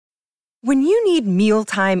When you need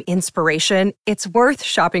mealtime inspiration, it's worth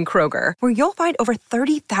shopping Kroger, where you'll find over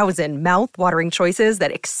 30,000 mouth-watering choices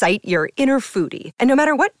that excite your inner foodie. And no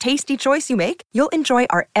matter what tasty choice you make, you'll enjoy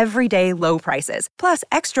our everyday low prices, plus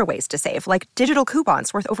extra ways to save, like digital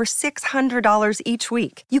coupons worth over $600 each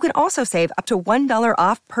week. You can also save up to $1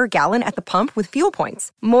 off per gallon at the pump with fuel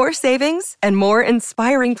points. More savings and more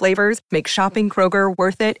inspiring flavors make shopping Kroger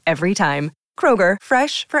worth it every time. Kroger,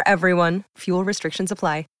 fresh for everyone. Fuel restrictions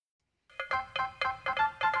apply.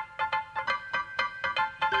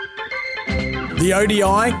 The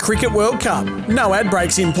ODI Cricket World Cup. No ad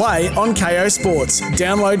breaks in play on KO Sports.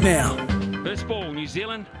 Download now. First ball, New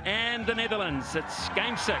Zealand and the Netherlands. It's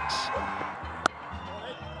game 6. A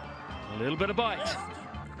little bit of bite.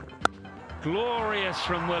 Glorious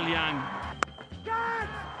from Will Young.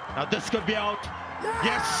 Now this could be out.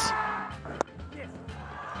 Yes.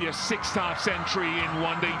 Your 6th half century in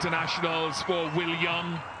one-day internationals for Will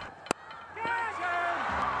Young.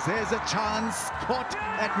 There's a chance caught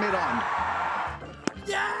at mid-on.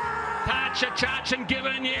 Touch and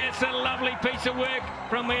given. Yes, a lovely piece of work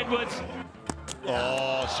from Edwards.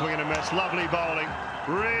 Oh, swing and a miss. Lovely bowling.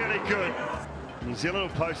 Really good. New Zealand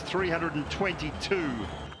will post 322.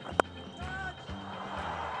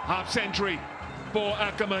 Half century for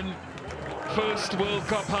Ackerman. First World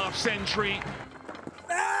Cup half century.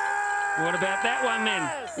 What about that one then?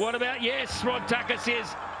 What about, yes, Rod Tucker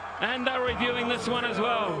says, and they're reviewing this one as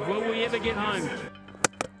well. Will we ever get home?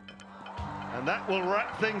 And that will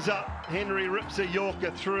wrap things up. Henry rips a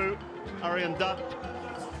Yorker through. Arian Dutt.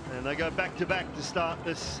 And they go back-to-back to start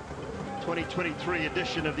this 2023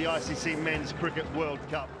 edition of the ICC Men's Cricket World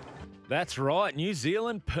Cup. That's right. New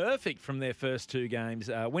Zealand perfect from their first 2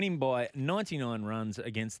 games, winning by 99 runs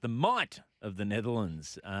against the might of the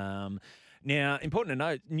Netherlands. Now, important to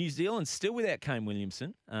note, New Zealand's still without Kane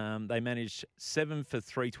Williamson. They managed 7 for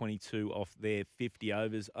 322 off their 50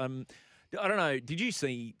 overs. I don't know. Did you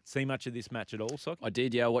see much of this match at all, Sock? I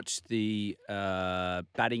did, yeah. I watched the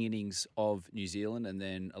batting innings of New Zealand and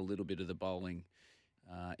then a little bit of the bowling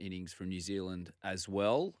innings from New Zealand as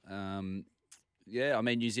well. Yeah, I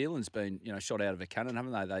mean, New Zealand's been, shot out of a cannon,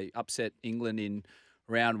 haven't they? They upset England in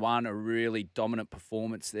round 1, a really dominant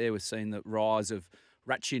performance there. We've seen the rise of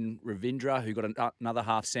Rachin Ravindra, who got another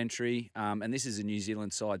half century. And this is a New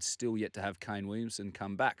Zealand side still yet to have Kane Williamson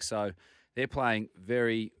come back. So they're playing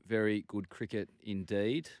very, very good cricket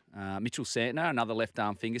indeed. Mitchell Santner, another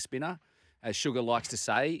left-arm finger spinner. As Sugar likes to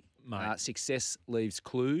say, success leaves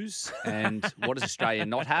clues. And what does Australia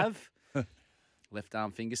not have?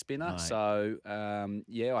 Left-arm finger spinner. Mate. So,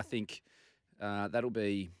 I think that'll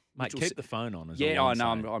be... Mate, keep the phone on. Yeah, I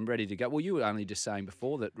know. I'm ready to go. Well, you were only just saying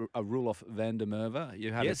before that Roelof van der Merwe.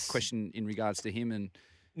 You had a question in regards to him and...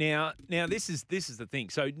 Now this is the thing.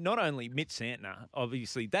 So not only Mitch Santner,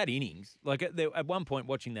 obviously that innings, like at one point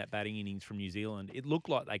watching that batting innings from New Zealand, it looked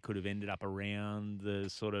like they could have ended up around the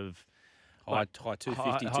sort of high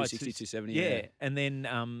 250, 260, 270. Yeah, and then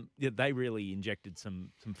they really injected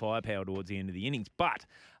some firepower towards the end of the innings. But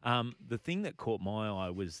the thing that caught my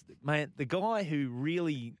eye was, man, the guy who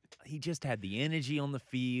really, he just had the energy on the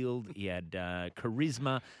field. He had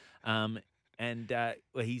charisma, and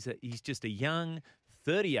he's just a young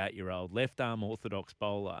 38-year-old left-arm orthodox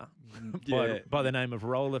bowler by the name of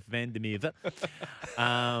Roelof van der Merwe.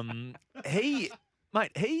 He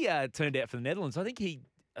turned out for the Netherlands. I think he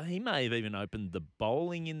may have even opened the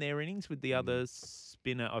bowling in their innings with the other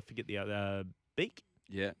spinner. I forget the other, Beek.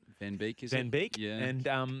 Yeah, Van Beek, Van Beek. Yeah. And,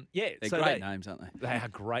 They're great names, aren't they? They are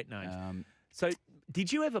great names. So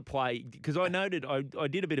did you ever play, because I noted, I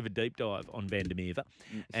did a bit of a deep dive on Van der Merwe,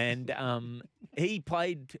 and he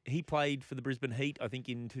played for the Brisbane Heat, I think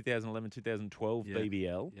in 2011, 2012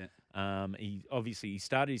 BBL. Yeah. He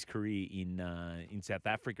started his career in South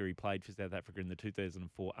Africa. He played for South Africa in the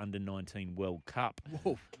 2004 Under-19 World Cup.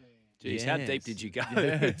 Whoa. Jeez, how deep did you go?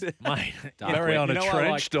 Yeah. Mate, very on a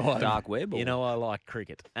trench dive. Dark web. You know I like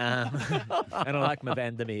cricket. And I like my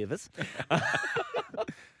Van der Merwe's.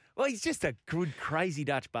 Well, he's just a good, crazy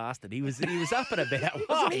Dutch bastard. He was up and about,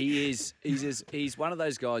 wasn't he? He is. He's one of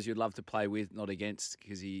those guys you'd love to play with, not against,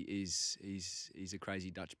 because he's a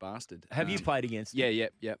crazy Dutch bastard. Have you played against him?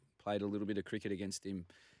 Yeah. Played a little bit of cricket against him,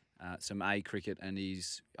 some A cricket, and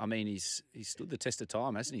he's stood the test of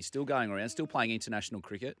time, hasn't he? Still going around, still playing international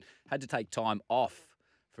cricket. Had to take time off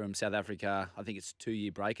from South Africa. I think it's a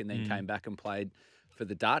 2-year break, and then came back and played for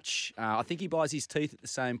the Dutch. I think he buys his teeth at the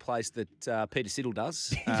same place that Peter Siddle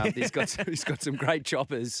does. He's got some great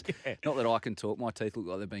choppers. Yeah. Not that I can talk. My teeth look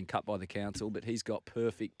like they've been cut by the council, but he's got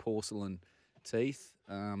perfect porcelain teeth.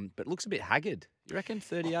 But looks a bit haggard. You reckon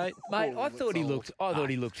 38? Mate, I thought he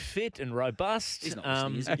looked fit and robust. He's not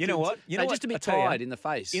listening, is he? You know what? Just a bit tired in the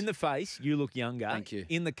face. In the face, you look younger. Thank you.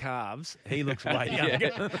 In the calves, he looks way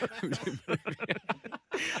younger.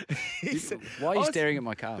 Why are you staring at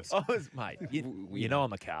my calves? Mate, you know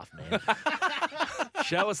I'm a calf man.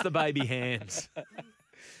 Show us the baby hands.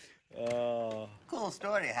 Cool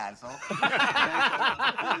story, Hansel.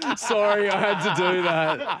 Sorry, I had to do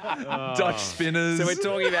that. Dutch spinners. So we're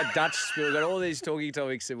talking about Dutch spinners. We've got all these talking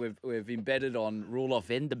topics that we've embedded on Roelof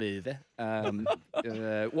Venderbove.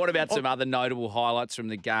 What about some other notable highlights from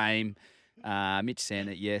the game? Mitch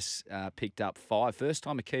Santa, picked up 5. First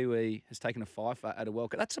time a Kiwi has taken a 5 at a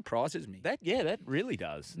World Cup. That surprises me. That really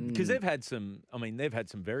does. Because they've had some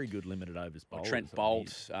very good limited overs bowlers. Trent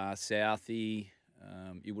Bolt, Southey.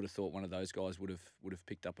 You would have thought one of those guys would have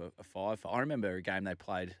picked up a 5. I remember a game they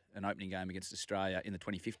played, an opening game against Australia in the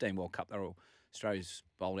 2015 World Cup. Australia's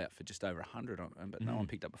bowled out for just over 100, but no one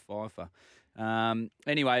picked up a 5.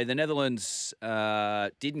 Anyway, the Netherlands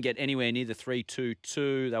didn't get anywhere near the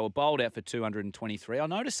 3-2-2. They were bowled out for 223. I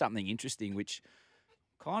noticed something interesting, which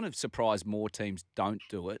kind of surprised more teams don't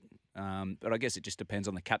do it. But I guess it just depends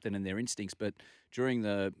on the captain and their instincts. But during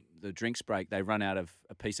the drinks break, they run out of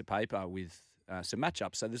a piece of paper with some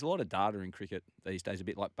matchups. So there's a lot of data in cricket these days, a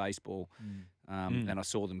bit like baseball. And I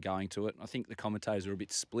saw them going to it. I think the commentators are a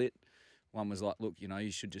bit split. One was like, look,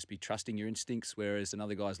 you should just be trusting your instincts, whereas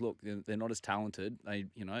another guy's, look, they're not as talented.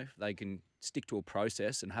 They can stick to a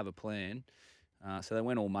process and have a plan. So they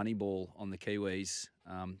went all Moneyball on the Kiwis,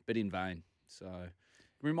 but in vain. So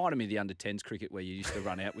it reminded me of the under-10s cricket where you used to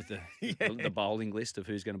run out with the bowling list of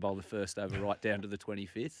who's going to bowl the first over right down to the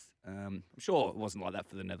 25th. I'm sure it wasn't like that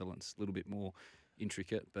for the Netherlands. A little bit more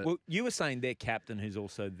intricate. But well, you were saying their captain, who's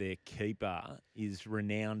also their keeper, is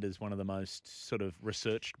renowned as one of the most sort of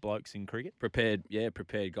researched blokes in cricket. Prepared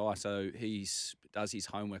guy. So he does his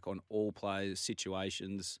homework on all players,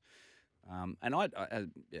 situations. And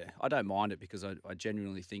I don't mind it because I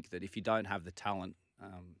genuinely think that if you don't have the talent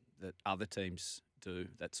that other teams do,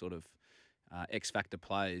 that sort of X-factor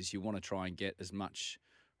players, you want to try and get as much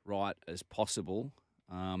right as possible.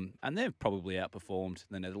 And they've probably outperformed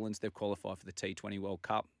the Netherlands. They've qualified for the T20 World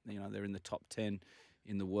Cup. They're in the top 10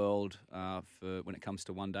 in the world for when it comes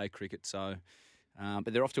to one-day cricket. So,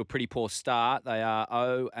 but they're off to a pretty poor start. They are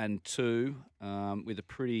 0-2 with a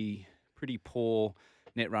pretty poor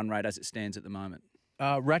net run rate as it stands at the moment.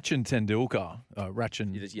 Rachin Tendulkar,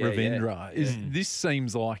 Ravindra, this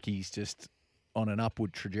seems like he's just on an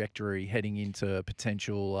upward trajectory heading into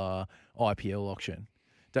potential IPL auction.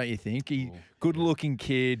 Don't you think? Good-looking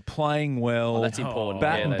kid, playing well. Oh, that's important.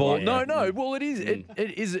 Bat and ball. No. Well, it is.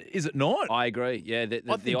 Is it not? I agree. Yeah,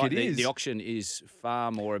 I think it is. The auction is far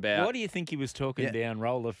more about. Why do you think he was talking down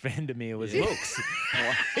Roelof Vandermeer's looks?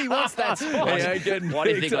 He wants that spot. Why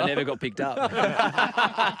do you think I never got picked up?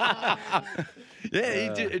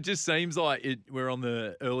 It just seems like we're on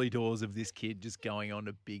the early doors of this kid just going on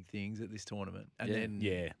to big things at this tournament. And then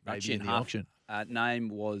maybe in the auction. Name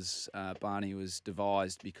was, Barney was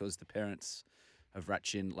devised because the parents of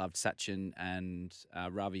Rachin loved Sachin and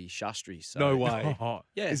Ravi Shastri. So, no way.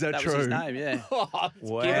 Yeah, is that true? Was his name, yeah. Wow.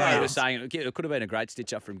 Gibbo was saying it could have been a great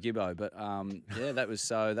stitch up from Gibbo, but that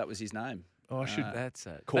was his name. I should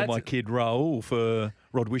call my kid Raoul for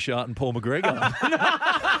Rod Wishart and Paul McGregor.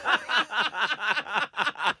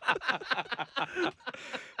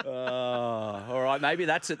 All right, maybe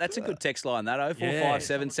that's a good text line. That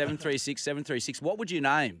 0457 736 736. What would you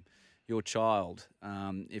name your child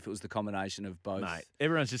if it was the combination of both? Mate,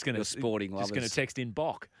 everyone's just going to sporting lovers. Just going to text in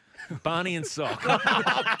Bok, Barney and Sock.